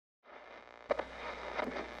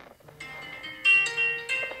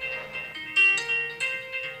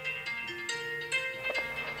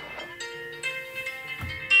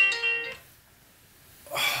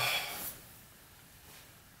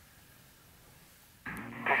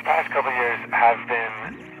years have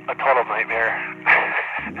been a total nightmare.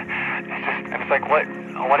 It's like, what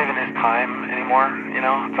even is time anymore, you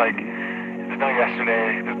know? It's like, there's no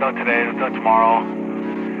yesterday, there's no today, there's no tomorrow.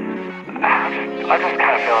 I'm just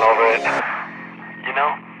kind of feeling over it, you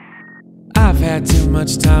know? I've had too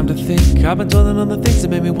much time to think. I've been dwelling on the things that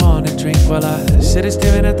made me want to drink, while I sit here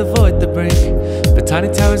staring at the void, the brink. But tiny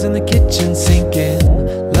towers in the kitchen sinking.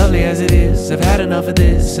 Lovely as it is, I've had enough of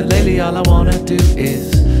this, and lately all I wanna do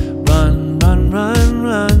is run, run, run,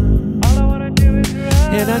 run. All I wanna do is run.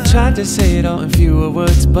 And I tried to say it all in fewer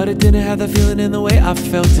words, but it didn't have the feeling in the way I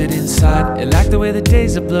felt it inside. It lacked the way the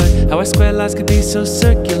days are blurred, how our square lives could be so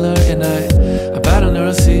circular. And I battle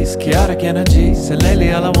neuroses, chaotic energies, and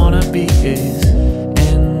lately all I wanna be is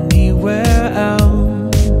anywhere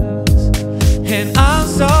else. And I'm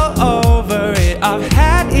so over it, I've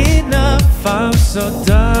had enough, I'm so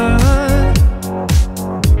done.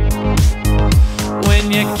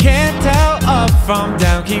 When you can't tell up from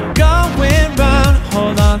down, keep going round,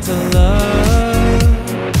 hold on to love.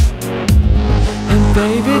 And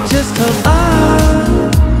baby, just hold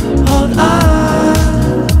on, hold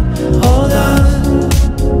on, hold on.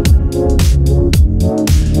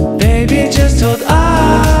 Baby, just hold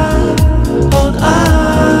on, hold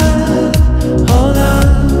on, hold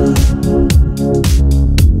on.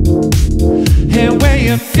 And when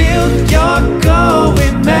you feel you're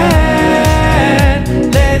going mad,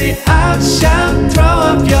 let it out, shout, throw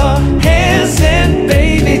up your hands, and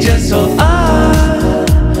baby, just hold on,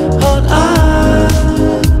 hold on,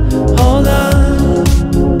 hold on.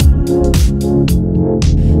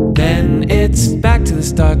 Then it's back to the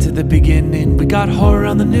start, to the beginning. We got horror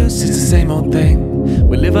on the news, it's the same old thing.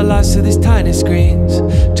 We live our lives through these tiny screens,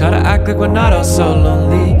 try to act like we're not all so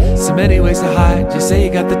lonely. So many ways to hide, you say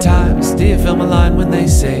you got the time, still you film a line when they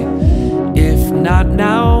say, if not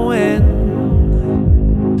now, when?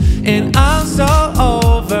 And I'm so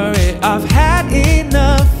over it, I've had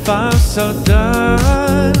enough, I'm so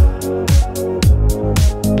done.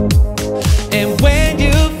 And when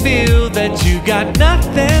you feel that you got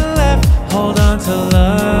nothing left, hold on to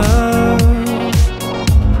love.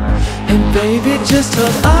 And baby, just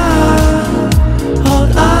hold on,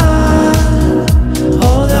 hold on,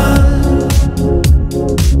 hold on.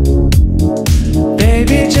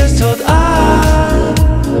 Baby, just hold on,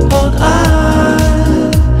 hold on,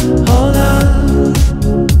 hold on.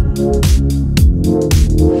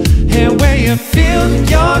 And when you feel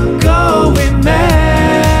you're going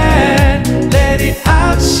mad, let it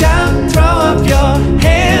out, shout, throw up your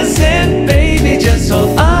hands, and baby, just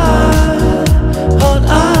hold on, hold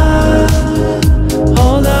on,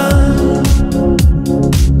 hold on.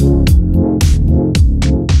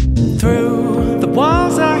 Through the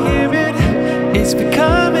walls I hear it, it's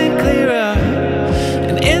becoming clearer.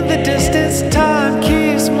 And in the distance, time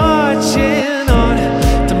keeps marching on.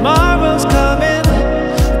 Tomorrow's coming,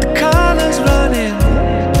 the colors running.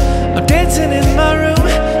 I'm dancing in my room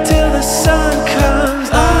till the sun comes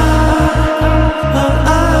on. Hold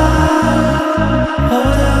on,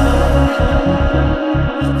 hold on.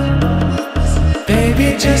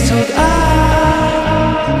 Baby, just hold on,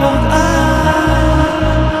 hold on,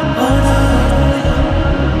 hold on.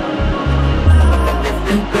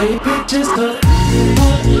 And baby, just hold on,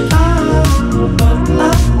 hold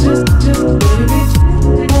on, just baby,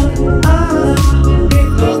 hold on.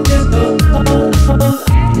 Just hold on,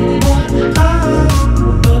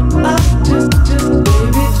 hold on, just baby,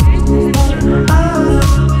 hold on.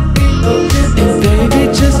 And baby,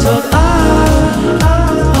 just hold on,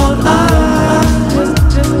 hold on,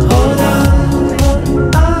 just hold on,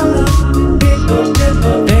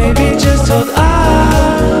 baby, just hold on,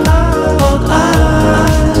 hold on,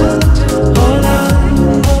 just hold on.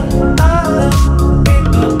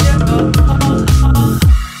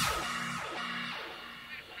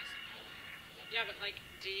 Yeah, but like,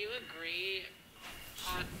 do you agree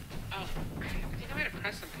on? Oh, I think I might have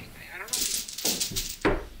pressed something. I don't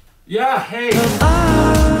know. Yeah, hey. Hold on,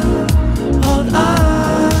 hold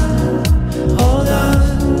on, hold on.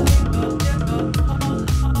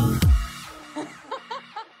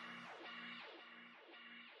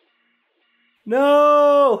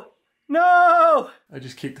 No! No! I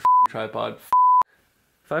just kicked the tripod.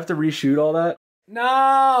 If I have to reshoot all that.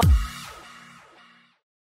 No!